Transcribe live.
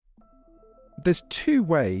there's two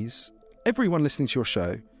ways. Everyone listening to your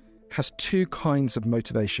show has two kinds of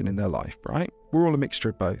motivation in their life, right? We're all a mixture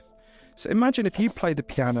of both. So imagine if you play the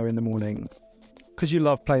piano in the morning because you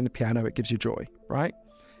love playing the piano, it gives you joy, right?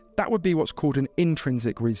 That would be what's called an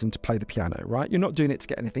intrinsic reason to play the piano, right? You're not doing it to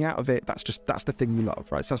get anything out of it. That's the thing you love,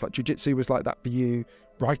 right? Sounds like jiu-jitsu was like that for you.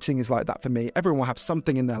 Writing is like that for me. Everyone will have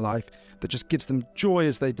something in their life that just gives them joy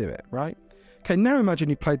as they do it, right? Okay, now imagine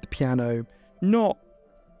you played the piano, not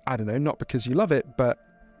because you love it, but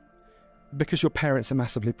because your parents are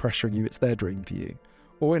massively pressuring you, it's their dream for you.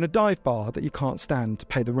 Or in a dive bar that you can't stand to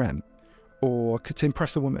pay the rent, or to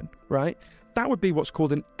impress a woman, right? That would be what's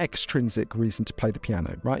called an extrinsic reason to play the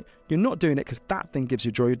piano, right? You're not doing it because that thing gives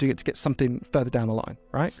you joy. You're doing it to get something further down the line,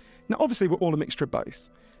 right? Now, obviously, we're all a mixture of both.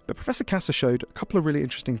 But Professor Kasser showed a couple of really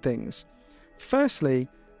interesting things. Firstly,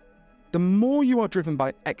 the more you are driven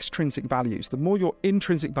by extrinsic values, the more your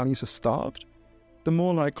intrinsic values are starved, the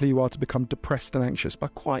more likely you are to become depressed and anxious by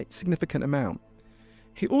quite a significant amount.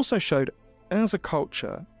 He also showed, as a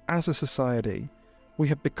culture, as a society, we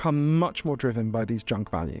have become much more driven by these junk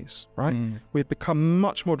values, right? We've become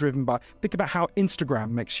much more driven by, think about how Instagram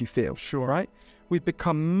makes you feel, sure, right? We've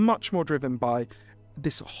become much more driven by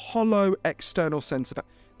this hollow external sense of,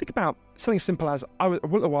 think about something simple as, a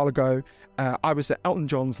little while ago, I was at Elton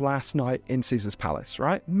John's last night in Caesar's Palace,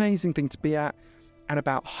 right? Amazing thing to be at. And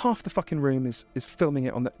about half the fucking room is filming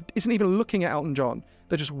it isn't even looking at Elton John.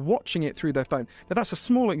 They're just watching it through their phone. Now that's a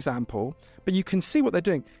small example, but you can see what they're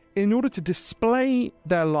doing. In order to display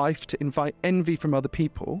their life, to invite envy from other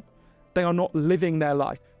people, they are not living their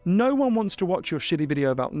life. No one wants to watch your shitty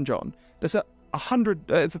video of Elton John. There's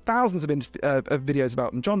thousands of videos about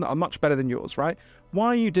Elton John that are much better than yours, right? Why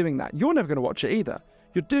are you doing that? You're never going to watch it either.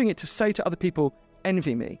 You're doing it to say to other people,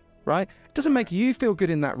 envy me, right? It doesn't make you feel good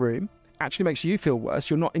in that room. Actually makes you feel worse.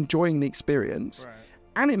 You're not enjoying the experience, right.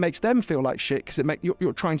 And it makes them feel like shit because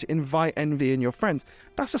you're trying to invite envy in your friends.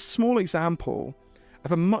 That's a small example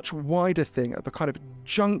of a much wider thing, of the kind of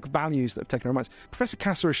junk values that have taken our minds. Professor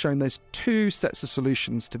Kasser has shown there's two sets of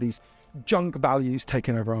solutions to these junk values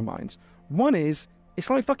taking over our minds. One is, it's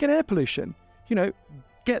like fucking air pollution.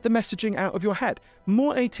 Get the messaging out of your head.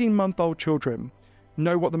 More 18-month-old children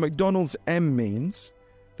know what the McDonald's M means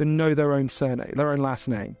than know their own surname, their own last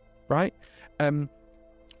name. Right?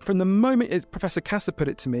 From the moment, Professor Kasser put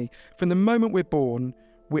it to me, from the moment we're born,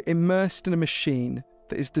 we're immersed in a machine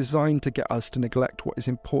that is designed to get us to neglect what is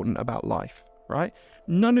important about life, right?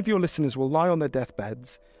 None of your listeners will lie on their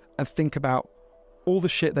deathbeds and think about all the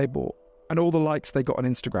shit they bought and all the likes they got on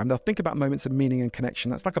Instagram. They'll think about moments of meaning and connection.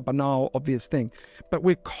 That's like a banal, obvious thing. But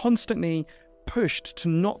we're constantly pushed to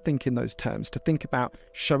not think in those terms, to think about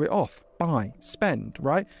show it off, buy, spend,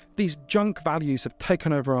 right? These junk values have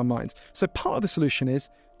taken over our minds. So part of the solution is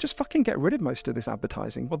just fucking get rid of most of this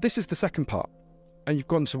advertising. Well, this is the second part. And you've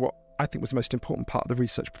gone to what I think was the most important part of the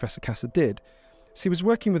research Professor Kasser did. So he was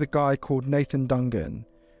working with a guy called Nathan Dungan.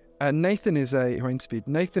 Nathan is a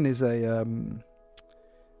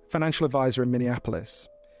financial advisor in Minneapolis.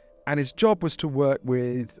 And his job was to work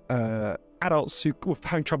with adults who were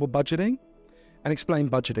having trouble budgeting and explain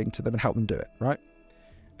budgeting to them and help them do it, right?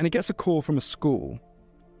 And he gets a call from a school.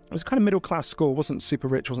 It was a kind of middle-class school. It wasn't super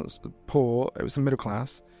rich, wasn't poor. It was a middle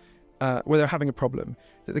class, where they were having a problem.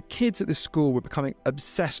 That the kids at this school were becoming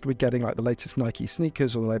obsessed with getting like the latest Nike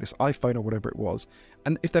sneakers or the latest iPhone or whatever it was.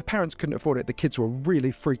 And if their parents couldn't afford it, the kids were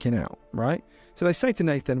really freaking out, right? So they say to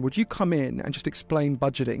Nathan, would you come in and just explain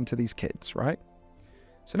budgeting to these kids, right?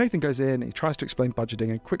 So Nathan goes in, he tries to explain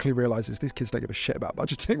budgeting and quickly realizes these kids don't give a shit about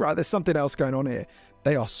budgeting, right? There's something else going on here.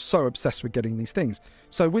 They are so obsessed with getting these things.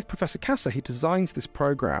 So with Professor Kasser, he designs this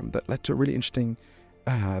program that led to a really interesting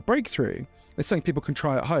breakthrough. It's something people can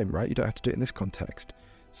try at home, right? You don't have to do it in this context.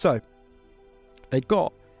 So they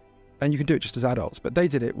got, and you can do it just as adults, but they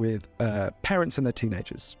did it with parents and their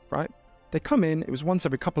teenagers, right? They come in, it was once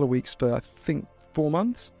every couple of weeks for, I think, 4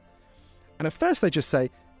 months. And at first they just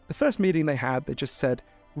say, the first meeting they had, they just said,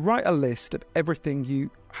 write a list of everything you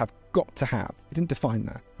have got to have. They didn't define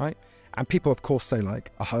that, right? And people, of course, say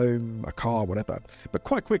like a home, a car, whatever. But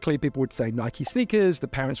quite quickly, people would say Nike sneakers. The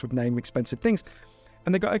parents would name expensive things.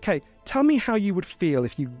 And they go, okay, tell me how you would feel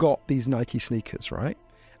if you got these Nike sneakers, right?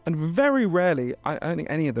 And very rarely, I don't think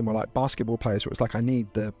any of them were like basketball players where it was like, I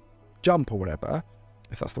need the jump or whatever,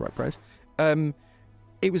 if that's the right phrase.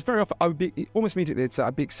 It was very often, I would be, almost immediately,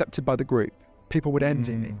 I'd be accepted by the group. People would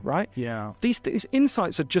envy me, right? Yeah. These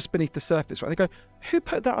insights are just beneath the surface, right? They go, who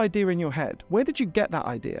put that idea in your head? Where did you get that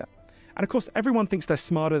idea? And of course, everyone thinks they're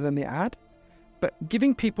smarter than the ad, but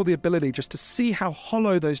giving people the ability just to see how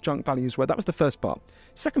hollow those junk values were, that was the first part.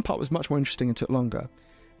 Second part was much more interesting and took longer.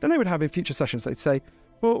 Then they would have in future sessions, they'd say,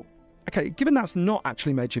 well, okay, given that's not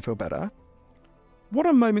actually made you feel better, what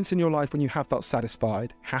are moments in your life when you have felt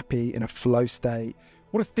satisfied, happy, in a flow state?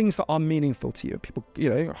 What are things that are meaningful to you? People,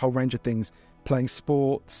 a whole range of things, playing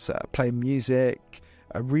sports, playing music,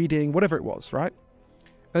 reading, whatever it was, right?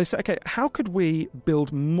 And they say, okay, how could we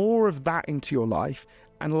build more of that into your life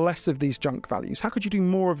and less of these junk values? How could you do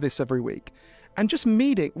more of this every week? And just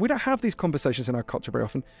meeting, we don't have these conversations in our culture very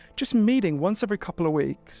often, just meeting once every couple of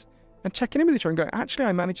weeks and checking in with each other and going, actually,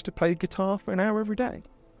 I managed to play guitar for an hour every day.